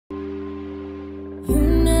You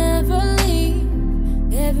never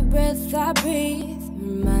leave. Every breath I breathe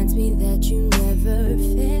reminds me that you never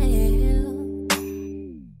fail.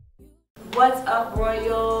 What's up,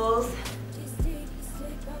 Royals?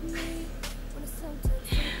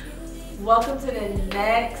 Welcome to the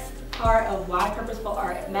next part of Why Purposeful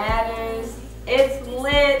Art Matters. It's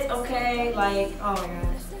lit, okay? Like, oh my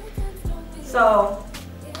gosh. So,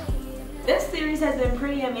 this series has been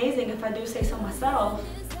pretty amazing, if I do say so myself.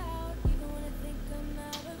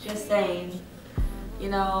 Just saying. You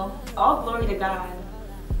know, all glory to God.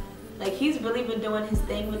 Like, He's really been doing His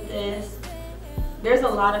thing with this. There's a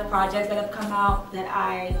lot of projects that have come out that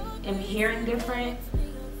I am hearing different.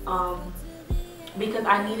 Because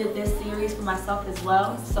I needed this series for myself as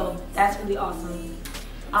well, so that's really awesome.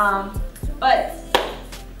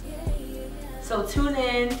 So tune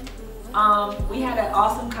in. We had an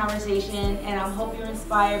awesome conversation, and I hope you're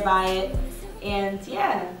inspired by it. And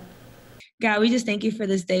yeah. God, we just thank you for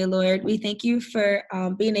this day, Lord. We thank you for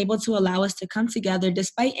being able to allow us to come together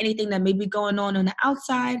despite anything that may be going on the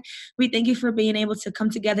outside. We thank you for being able to come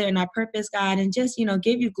together in our purpose, God, and just,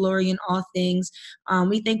 give you glory in all things.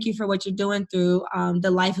 We thank you for what you're doing through the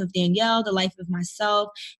life of Danielle, the life of myself,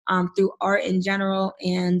 through art in general.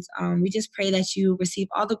 And we just pray that you receive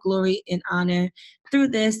all the glory and honor through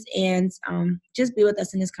this, and just be with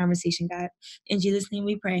us in this conversation, God. In Jesus' name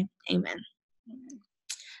we pray. Amen.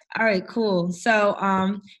 All right, cool. So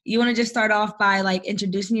you want to just start off by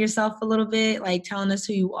introducing yourself a little bit, telling us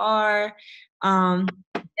who you are.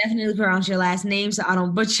 Definitely pronounce your last name so I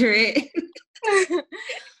don't butcher it.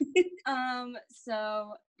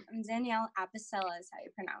 So I'm Danielle Apicella is how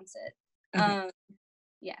you pronounce it. Okay.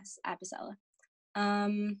 Yes, Apicella.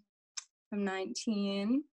 I'm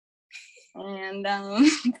 19 and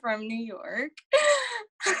from New York.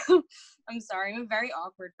 I'm sorry, I'm a very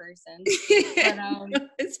awkward person, but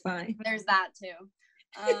it's fine. There's that too.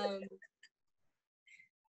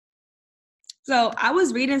 So I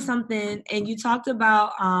was reading something, and you talked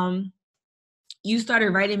about you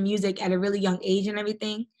started writing music at a really young age and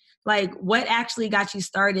everything. Like, what actually got you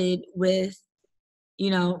started with,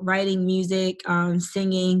 writing music,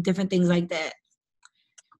 singing, different things like that?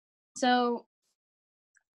 So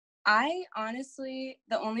I honestly,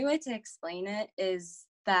 the only way to explain it is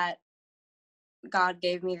that God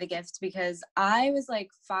gave me the gift, because I was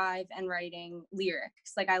 5 and writing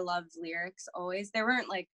lyrics. I loved lyrics always. They weren't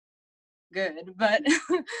good, but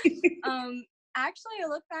actually I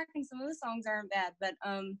look back and some of the songs aren't bad, but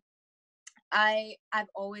I've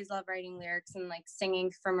always loved writing lyrics and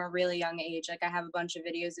singing from a really young age. I have a bunch of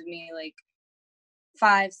videos of me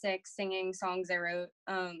 5, 6 singing songs I wrote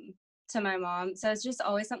to my mom. So it's just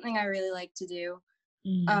always something I really like to do.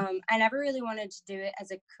 Mm-hmm. I never really wanted to do it as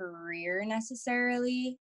a career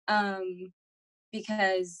necessarily,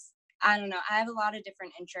 because I don't know, I have a lot of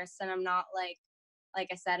different interests, and I'm not like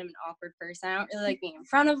I said, I'm an awkward person. I don't really like being in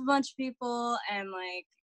front of a bunch of people, and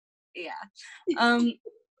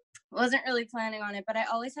wasn't really planning on it, but I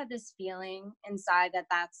always had this feeling inside that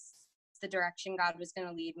that's the direction God was going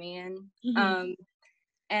to lead me in. Mm-hmm.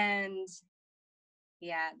 And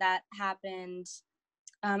yeah, that happened.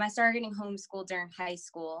 I started getting homeschooled during high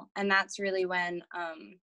school, and that's really when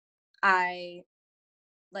I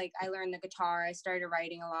learned the guitar. I started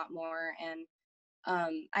writing a lot more, and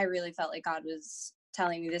I really felt like God was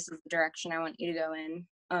telling me, this is the direction I want you to go in.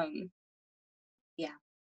 Yeah.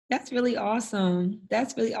 That's really awesome.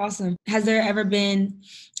 That's really awesome. Has there ever been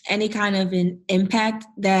any kind of an impact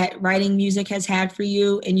that writing music has had for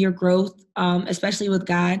you in your growth, especially with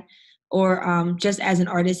God, or just as an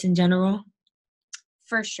artist in general?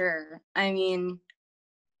 For sure. I mean,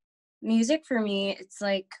 music for me,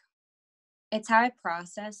 it's how I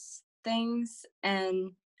process things.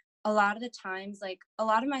 And a lot of the times, a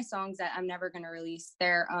lot of my songs that I'm never going to release,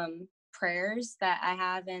 they're prayers that I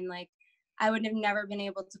have, and I would have never been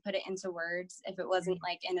able to put it into words if it wasn't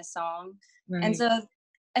in a song. Right. And so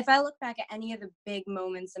if I look back at any of the big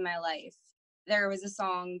moments in my life, there was a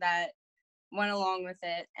song that went along with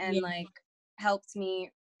it and helped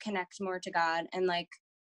me connect more to God. And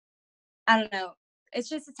I don't know,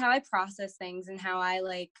 it's how I process things, and how I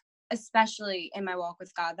especially in my walk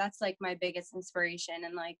with God, that's my biggest inspiration.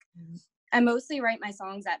 And I mostly write my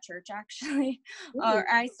songs at church, actually. Or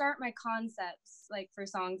I start my concepts for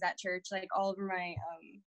songs at church. All of my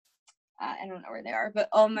I don't know where they are, but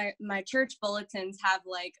all my church bulletins have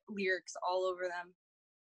lyrics all over them.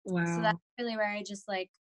 Wow. So that's really where I just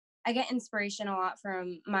I get inspiration a lot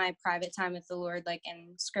from my private time with the Lord,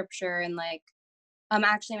 in scripture, and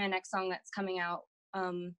actually my next song that's coming out,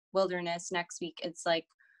 Wilderness, next week, it's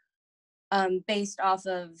based off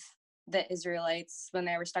of the Israelites when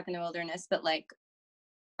they were stuck in the wilderness, but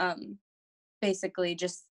basically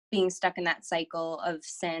just being stuck in that cycle of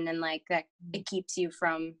sin, and like that it keeps you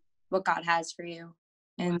from what God has for you.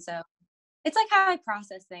 And so it's like how I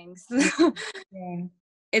process things. Yeah.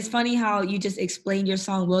 It's funny how you just explained your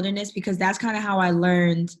song Wilderness, because that's kind of how I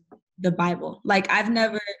learned the Bible. Like I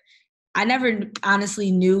never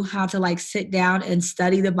honestly knew how to like sit down and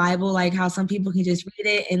study the Bible, like how some people can just read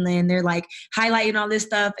it and then they're like highlighting all this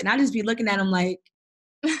stuff. And I just be looking at them like,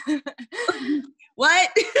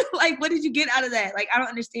 what? Like, what did you get out of that? Like, I don't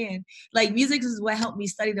understand. Like, music is what helped me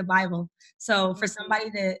study the Bible. So for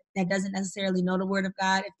somebody that doesn't necessarily know the word of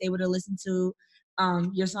God, if they were to listen to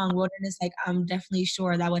your song Wilderness, like, I'm definitely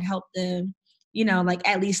sure that would help them, you know, like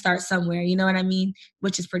at least start somewhere, you know what I mean?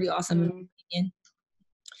 Which is pretty awesome in my opinion.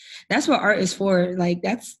 That's what art is for. Like,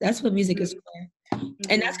 that's what music is for.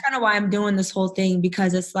 And that's kind of why I'm doing this whole thing,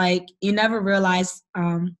 because it's like, you never realize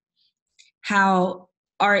how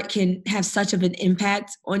art can have such of an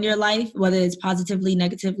impact on your life, whether it's positively,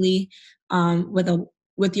 negatively,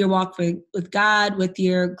 with your walk with God, with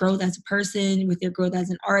your growth as a person, with your growth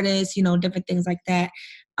as an artist, you know, different things like that.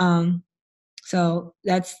 So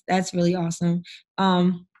that's really awesome.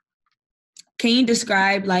 Can you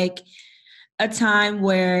describe like a time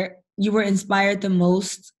where you were inspired the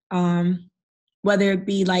most, whether it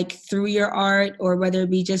be like through your art or whether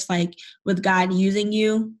it be just like with God using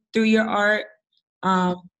you through your art?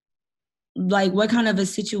 Like what kind of a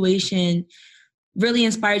situation really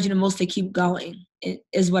inspired you the most to keep going,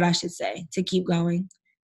 is what I should say, to keep going?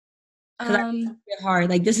 Because I think it's hard.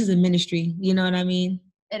 Like, this is a ministry, you know what I mean?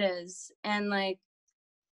 It is. And like,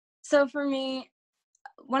 so for me,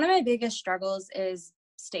 one of my biggest struggles is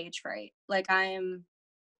stage fright. Like, I am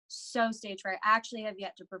so stage fright. I actually have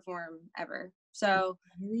yet to perform ever. So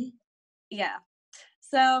Really? yeah.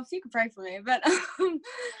 So if you could pray for me, but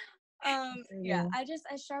yeah, I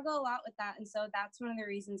struggle a lot with that. And so that's one of the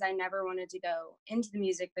reasons I never wanted to go into the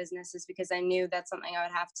music business, is because I knew that's something I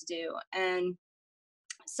would have to do. And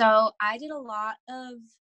so I did a lot of,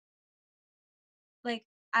 like,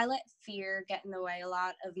 I let fear get in the way a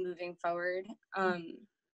lot of moving forward.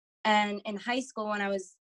 And in high school,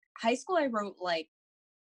 I wrote like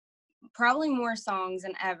probably more songs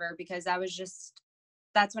than ever, because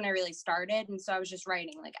that's when I really started. And so I was just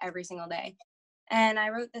writing like every single day. And I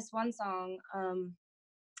wrote this one song, I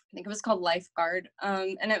think it was called Lifeguard.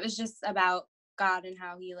 And it was just about God and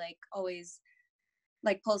how he like always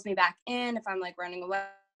like pulls me back in if I'm like running away,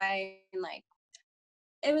 and like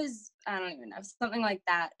it was, I don't even know, something like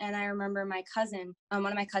that. And I remember my cousin, one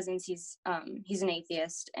of my cousins, he's an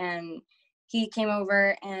atheist, and he came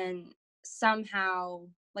over, and somehow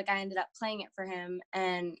like I ended up playing it for him,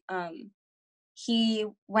 and he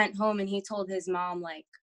went home and he told his mom, like,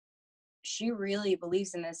 she really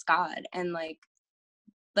believes in this God. And like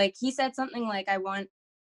he said something like,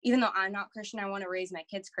 even though I'm not Christian, I want to raise my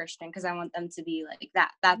kids Christian because I want them to be like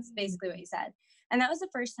that. That's basically what he said. And that was the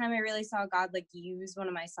first time I really saw God like use one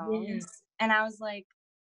of my songs. Yeah. And I was like,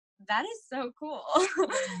 that is so cool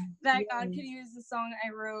that God could use the song I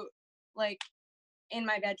wrote like in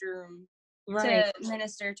my bedroom to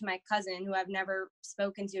minister to my cousin, who I've never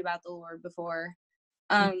spoken to about the Lord before.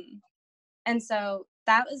 And so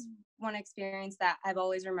that was one experience that I've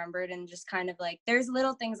always remembered, and just kind of like, there's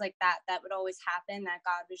little things like that would always happen, that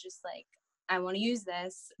God was just like, I want to use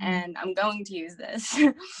this, and I'm going to use this.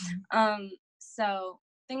 So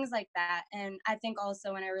things like that. And I think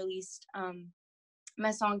also when I released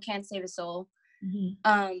my song Can't Save a Soul,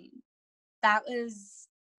 that was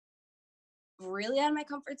really out of my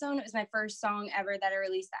comfort zone. It was my first song ever that I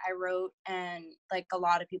released that I wrote, and like a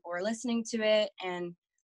lot of people were listening to it. And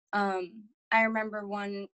I remember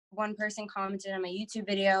one person commented on my YouTube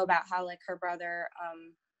video about how like her brother,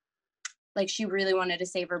 like she really wanted to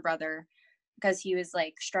save her brother because he was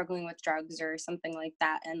like struggling with drugs or something like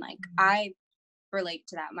that. And like I relate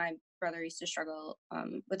to that. My brother used to struggle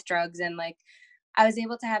with drugs, and like I was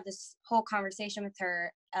able to have this whole conversation with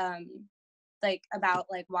her like about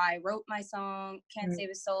like why I wrote my song Can't Save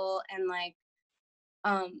a Soul. And like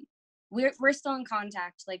we're still in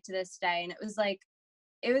contact like to this day. And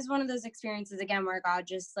it was one of those experiences again where God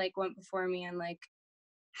just like went before me and like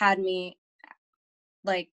had me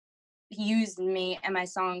like, he used me and my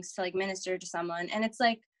songs to like minister to someone. And it's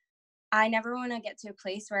like, I never want to get to a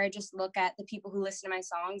place where I just look at the people who listen to my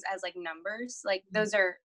songs as like numbers. Like those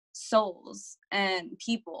are souls and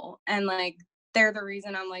people, and like they're the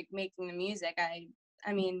reason I'm like making the music.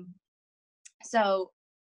 I mean, so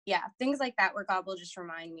yeah, things like that where God will just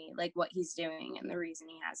remind me like what he's doing and the reason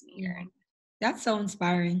he has me here. That's so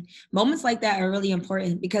inspiring. Moments like that are really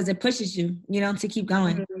important because it pushes you, you know, to keep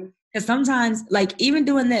going. Because sometimes, like, even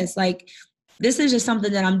doing this, like, this is just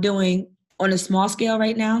something that I'm doing on a small scale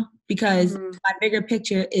right now, because my bigger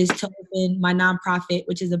picture is to open my nonprofit,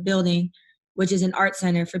 which is a building, which is an art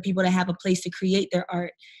center for people to have a place to create their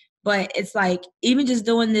art. But it's like, even just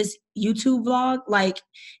doing this YouTube vlog, like,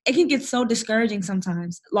 it can get so discouraging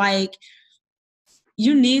sometimes. Like,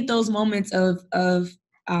 you need those moments of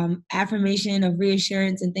affirmation, of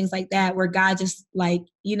reassurance and things like that, where God just, like,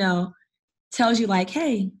 you know, tells you like,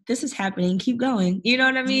 hey, this is happening, keep going. You know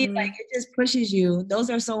what I mean? Like, it just pushes you. Those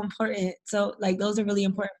are so important. So like, those are really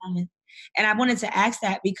important moments. And I wanted to ask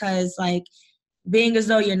that because, like, being as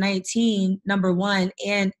though you're 19, number one,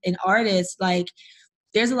 and an artist, like,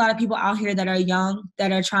 there's a lot of people out here that are young,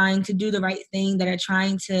 that are trying to do the right thing, that are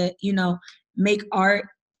trying to, you know, make art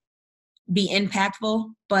be impactful.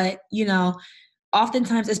 But, you know,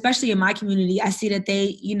 oftentimes, especially in my community, I see that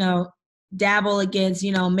they, you know, dabble against,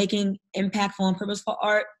 you know, making impactful and purposeful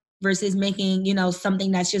art versus making, you know, something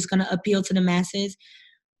that's just going to appeal to the masses.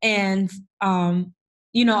 And,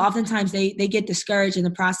 you know, oftentimes they get discouraged in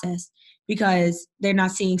the process because they're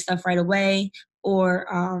not seeing stuff right away,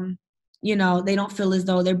 or, you know, they don't feel as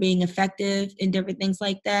though they're being effective in different things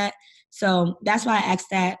like that. So that's why I asked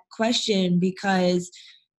that question, because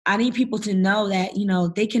I need people to know that, you know,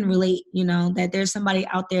 they can relate, you know, that there's somebody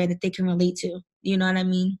out there that they can relate to. You know what I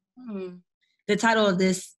mean? The title of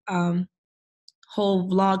this whole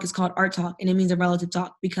vlog is called Art Talk, and it means a relative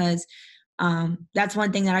talk, because that's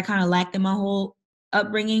one thing that I kind of lacked in my whole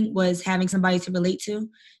upbringing, was having somebody to relate to.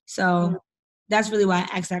 So that's really why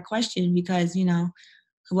I asked that question, because, you know,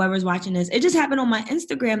 whoever's watching this, it just happened on my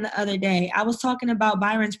Instagram the other day. I was talking about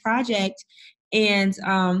Byron's project, and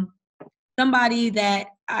somebody that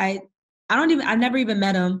I've never even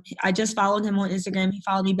met him. I just followed him on Instagram. He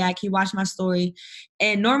followed me back. He watched my story.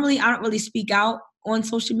 And normally I don't really speak out on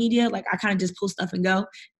social media. Like, I kind of just post stuff and go.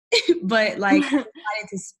 But like, I decided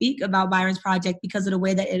to speak about Byron's project because of the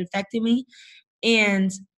way that it affected me. And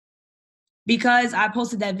because I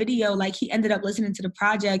posted that video, like, he ended up listening to the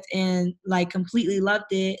project and like completely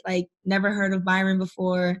loved it. Like, never heard of Byron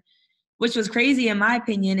before, which was crazy in my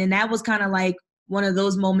opinion. And that was kind of like one of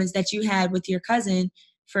those moments that you had with your cousin.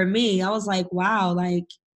 For me, I was like, wow, like,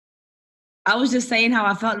 I was just saying how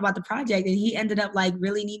I felt about the project, and he ended up like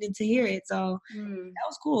really needing to hear it. So that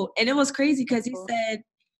was cool. And it was crazy because he said,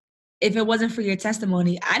 if it wasn't for your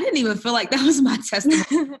testimony, I didn't even feel like that was my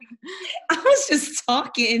testimony. I was just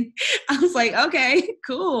talking. I was like, okay,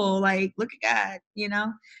 cool. Like, look at God, you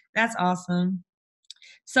know? That's awesome.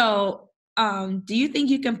 So, do you think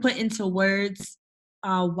you can put into words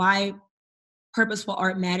why purposeful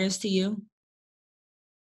art matters to you?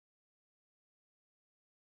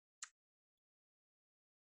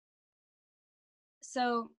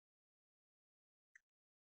 So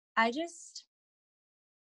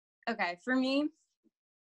okay, for me,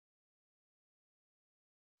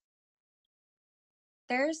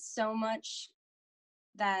 there's so much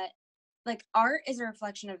that, like, art is a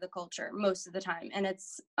reflection of the culture most of the time. And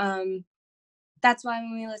it's, that's why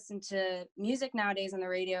when we listen to music nowadays on the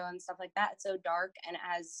radio and stuff like that, it's so dark, and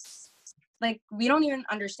as, like, we don't even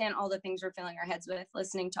understand all the things we're filling our heads with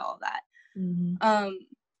listening to all that.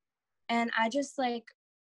 And I just, like,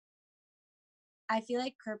 I feel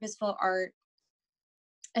like purposeful art,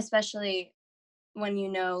 especially when, you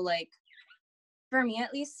know, like, for me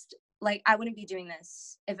at least, like, I wouldn't be doing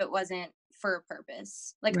this if it wasn't for a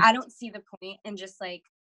purpose. Like, Right. I don't see the point in just, like,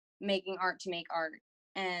 making art to make art.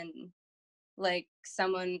 And, like,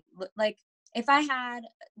 someone, like, if I had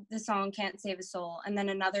the song Can't Save a Soul, and then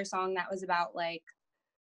another song that was about, like,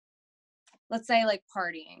 let's say, like,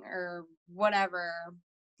 partying or whatever,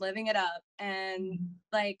 living it up, and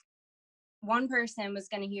like, one person was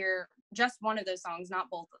going to hear just one of those songs, not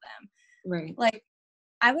both of them. Right. Like,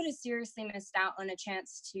 I would have seriously missed out on a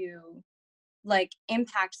chance to, like,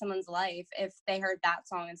 impact someone's life if they heard that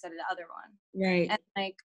song instead of the other one. Right. And,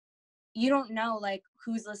 like, you don't know, like,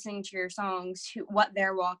 who's listening to your songs, what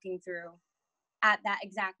they're walking through at that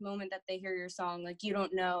exact moment that they hear your song. Like, you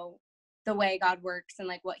don't know the way God works and,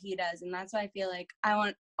 like, what he does. And that's why I feel like I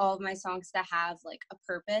want all of my songs to have, like, a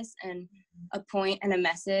purpose and a point and a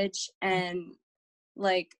message. And,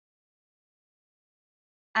 like,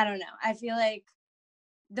 I don't know, I feel like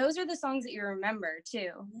those are the songs that you remember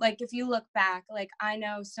too. Like, if you look back, like, I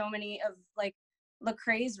know so many of, like,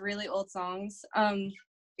 Lecrae's really old songs.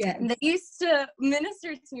 Yeah. They used to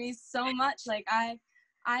minister to me so much. Like,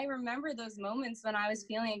 I remember those moments when I was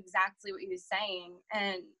feeling exactly what he was saying.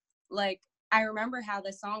 And, like, I remember how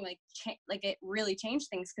the song, like, like, it really changed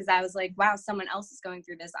things, because I was like, wow, someone else is going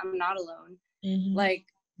through this. I'm not alone. Like,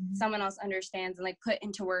 someone else understands, and, like, put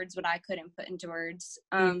into words what I couldn't put into words.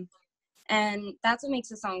 And that's what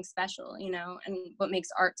makes a song special, you know, and what makes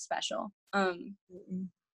art special.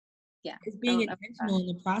 Yeah. It's being intentional in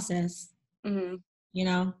the process. Mm-hmm. You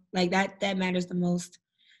know, like that matters the most.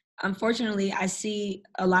 Unfortunately, I see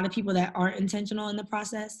a lot of people that aren't intentional in the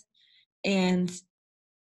process, and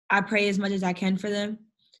I pray as much as I can for them.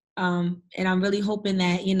 And I'm really hoping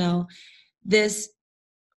that, you know, this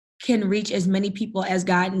can reach as many people as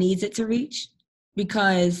God needs it to reach,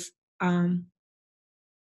 because I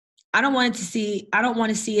don't want to see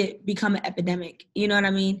it become an epidemic. You know what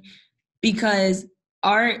I mean? Because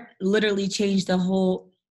art literally changed the whole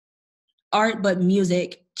but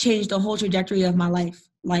music changed the whole trajectory of my life.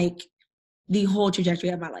 Like the whole trajectory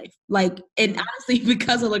of my life. Like, and honestly,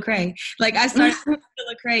 because of Lecrae. Like, I started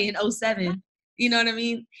Lecrae in 2007. You know what I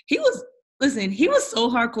mean? He was so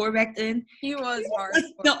hardcore back then. He was hardcore. Like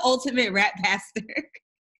the ultimate rap pastor.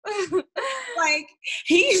 Like,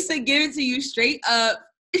 he used to give it to you straight up,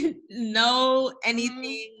 no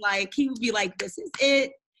anything. Like, he would be like, this is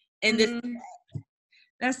it, and this is that.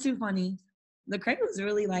 That's too funny. Lecrae was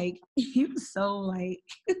really like, he was so like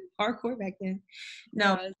hardcore back then.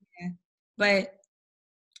 No, yeah. But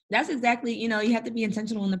that's exactly, you know, you have to be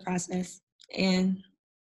intentional in the process. And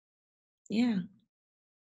yeah.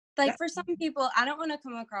 Like, for some people, I don't want to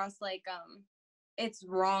come across like it's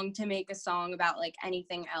wrong to make a song about like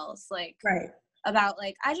anything else. Like, right. About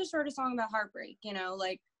like, I just wrote a song about heartbreak, you know,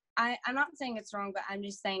 like I'm not saying it's wrong, but I'm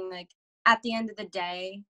just saying, like, at the end of the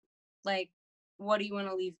day, like, what do you want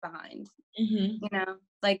to leave behind? Mm-hmm. You know,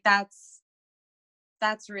 like that's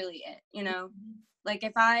really it, you know. Like,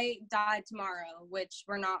 if I died tomorrow, which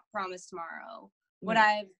we're not promised tomorrow, would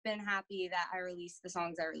I have been happy that I released the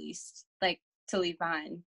songs I released, like, to leave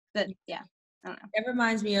behind? But yeah, I don't know. It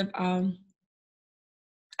reminds me of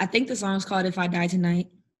I think the song's called "If I Die Tonight."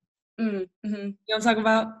 Mm-hmm. You know what I'm talking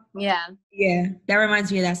about? Yeah. Yeah, that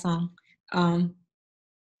reminds me of that song.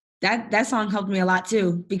 That song helped me a lot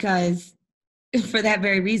too, because for that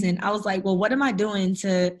very reason, I was like, well, what am I doing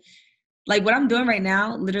to, like, what I'm doing right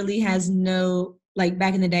now literally has no, like,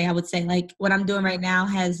 back in the day, I would say, like, what I'm doing right now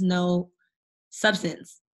has no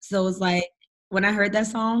substance. So it's like, when I heard that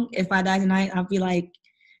song, "If I Die Tonight," I'll be like,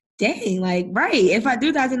 dang, like, right, if I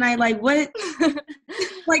do die tonight, like, what?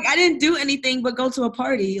 Like, I didn't do anything but go to a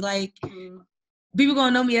party. Like, people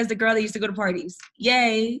gonna know me as the girl that used to go to parties.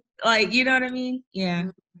 Yay. Like, you know what I mean?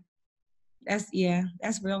 Yeah. That's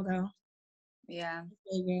real though. Yeah. That's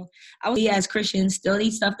really real. We as Christians still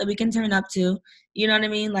need stuff that we can turn up to. You know what I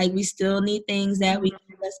mean? Like, we still need things that we can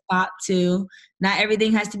just pop to. Not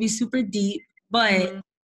everything has to be super deep, but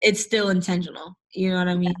it's still intentional. You know what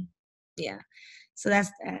I mean? Yeah. So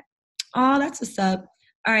that's that. Oh, that's what's up.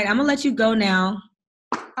 All right, I'm gonna let you go now.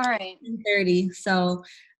 All right. 30. So,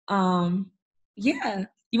 yeah.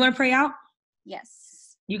 You want to pray out?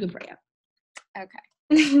 Yes. You can pray out. Okay.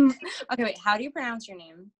 Okay, wait. How do you pronounce your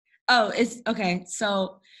name? Oh, it's okay.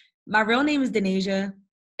 So, my real name is Denasia.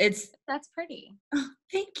 That's pretty. Oh,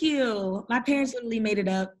 thank you. My parents literally made it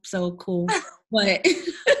up, so cool. But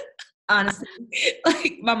honestly,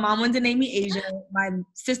 like, my mom wanted to name me Asia. My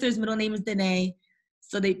sister's middle name is Danae,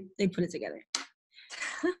 so they put it together.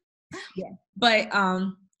 Yeah. But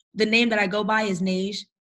the name that I go by is Nage.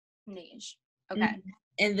 Nage. Okay.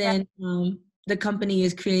 And then the company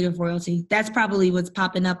is Creative Royalty. That's probably what's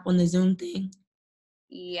popping up on the Zoom thing.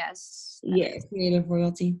 Yes. Yeah, Creative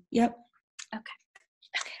Royalty. Yep. Okay.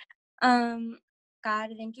 God,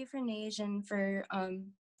 thank you for Nage and for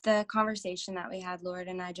the conversation that we had, Lord.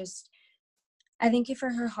 And I thank you for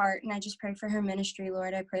her heart, and I just pray for her ministry,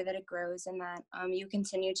 Lord. I pray that it grows and that you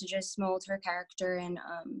continue to just mold her character and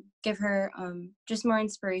give her just more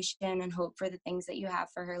inspiration and hope for the things that you have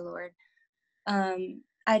for her, Lord.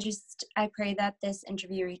 I pray that this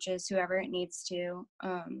interview reaches whoever it needs to.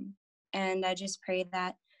 And I just pray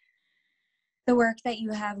that the work that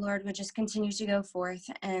you have, Lord, would just continue to go forth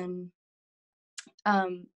and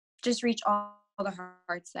just reach all the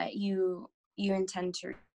hearts that you intend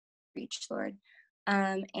to reach, Lord.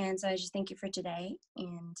 And so I just thank you for today,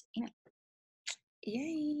 and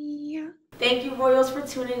Yay. Thank you, Royals, for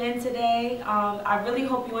tuning in today. I really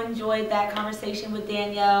hope you enjoyed that conversation with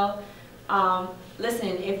Danielle. Listen,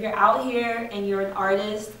 if you're out here and you're an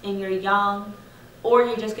artist and you're young or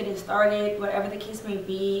you're just getting started, whatever the case may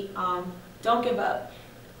be, don't give up.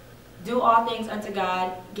 Do all things unto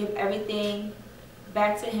God. Give everything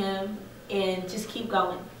back to Him and just keep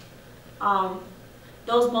going.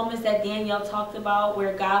 Those moments that Danielle talked about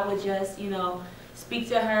where God would just, speak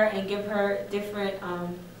to her and give her different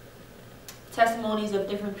testimonies of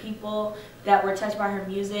different people that were touched by her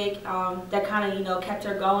music, that kind of, kept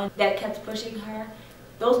her going, that kept pushing her.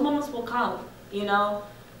 Those moments will come,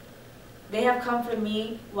 they have come for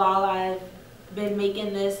me while I've been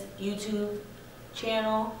making this YouTube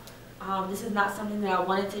channel. This is not something that I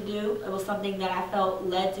wanted to do. It was something that I felt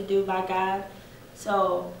led to do by God.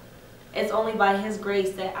 So it's only by His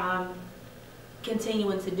grace that I'm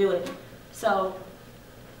continuing to do it. So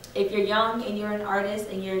if you're young and you're an artist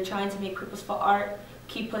and you're trying to make purposeful art,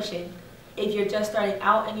 keep pushing. If you're just starting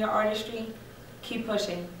out in your artistry, keep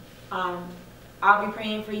pushing. I'll be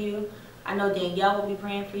praying for you. I know Danielle will be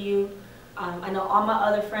praying for you. I know all my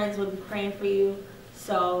other friends will be praying for you.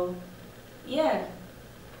 So yeah,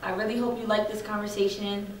 I really hope you like this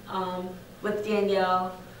conversation with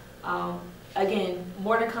Danielle. Again,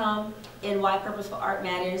 more to come in Why Purposeful Art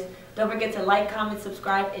Matters. Don't forget to like, comment,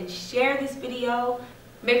 subscribe, and share this video.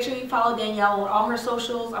 Make sure you follow Danielle on all her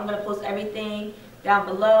socials. I'm going to post everything down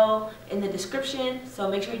below in the description. So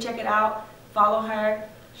make sure you check it out. Follow her,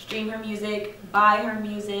 stream her music, buy her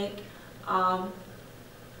music.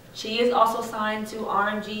 She is also signed to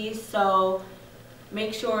RMG, so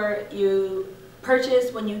make sure you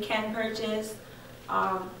purchase when you can purchase,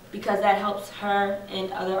 because that helps her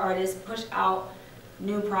and other artists push out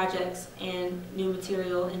new projects and new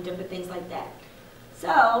material and different things like that.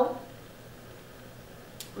 So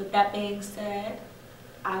with that being said,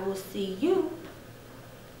 I will see you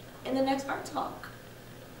in the next art talk.